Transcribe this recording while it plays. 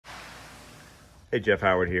Hey, Jeff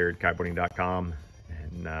Howard here at Kiteboarding.com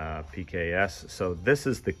and PKS. So this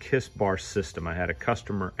is the Kiss bar system. I had a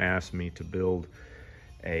customer ask me to build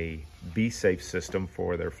a Bsafe system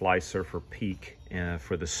for their Flysurfer Peak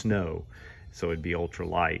for the snow. So it'd be ultra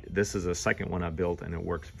light. This is a second one I built and it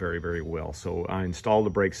works very, very well. So I installed the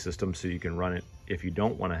brake system so you can run it if you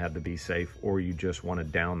don't want to have the Bsafe, or you just want to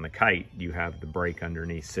down the kite. You have the brake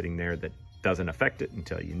underneath sitting there that doesn't affect it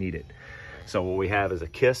until you need it. So what we have is a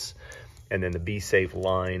Kiss and then the Bsafe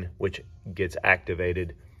line, which gets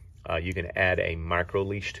activated. You can add a micro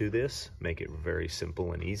leash to this, make it very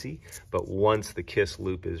simple and easy. But once the Kiss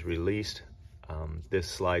loop is released, this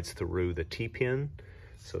slides through the T-pin.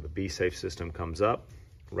 So the Bsafe system comes up,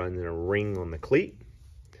 runs in a ring on the cleat,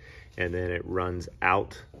 and then it runs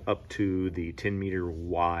out up to the 10-meter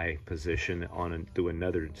Y position through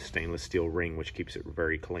another stainless steel ring, which keeps it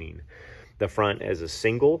very clean. The front is a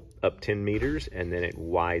single up 10 meters, and then it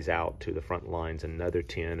Ys out to the front lines another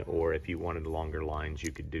 10, or if you wanted longer lines,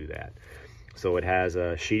 you could do that. So it has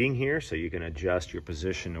a sheeting here, so you can adjust your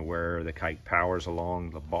position to where the kite powers along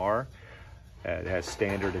the bar. It has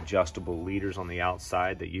standard adjustable leaders on the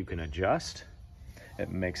outside that you can adjust. It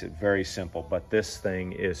makes it very simple, but this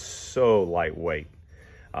thing is so lightweight.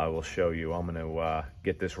 I will show you. I'm gonna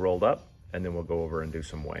get this rolled up, and then we'll go over and do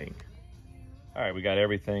some weighing. All right, we got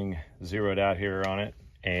everything zeroed out here on it,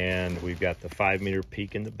 and we've got the 5-meter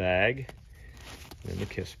peak in the bag, and the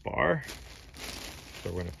Kiss bar.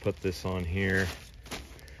 So we're gonna put this on here,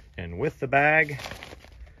 and with the bag,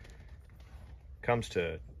 comes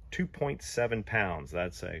to 2.7 pounds.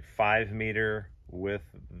 That's a 5-meter with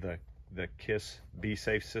the Kiss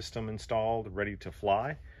Bsafe system installed, ready to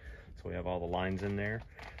fly. So we have all the lines in there.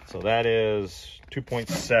 So that is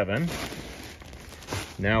 2.7.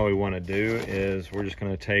 Now what we want to do is we're just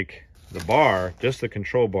going to take the bar, just the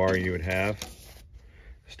control bar you would have,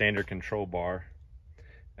 standard control bar,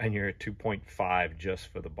 and you're at 2.5 just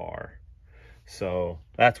for the bar. So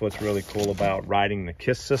that's what's really cool about riding the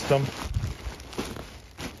Kiss system.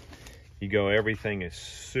 Everything is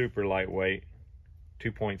super lightweight,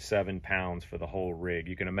 2.7 pounds for the whole rig.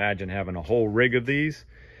 You can imagine having a whole rig of these,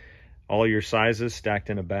 all your sizes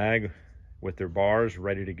stacked in a bag with their bars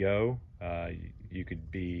ready to go. You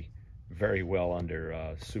could be very well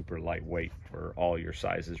under super lightweight for all your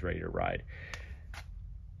sizes ready to ride.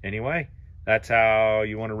 Anyway, that's how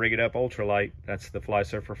you want to rig it up ultralight. That's the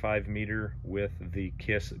Flysurfer 5-meter with the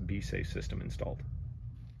Kiss Bsafe system installed.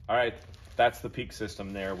 All right, that's the Peak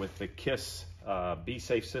system there with the Kiss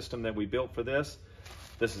Bsafe system that we built for this.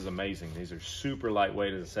 This is amazing. These are super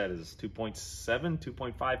lightweight. As I said, it's 2.7,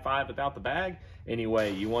 2.55 without the bag.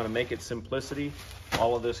 Anyway, you want to make it simplicity.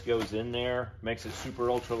 All of this goes in there, makes it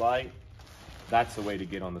super ultra light. That's the way to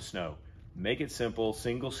get on the snow. Make it simple,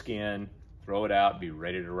 single skin, throw it out, be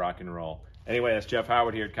ready to rock and roll. Anyway, that's Jeff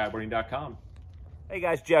Howard here at Kiteboarding.com. Hey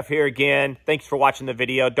guys, Jeff here again. Thanks for watching the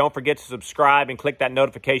video. Don't forget to subscribe and click that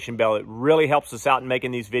notification bell. It really helps us out in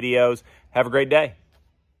making these videos. Have a great day.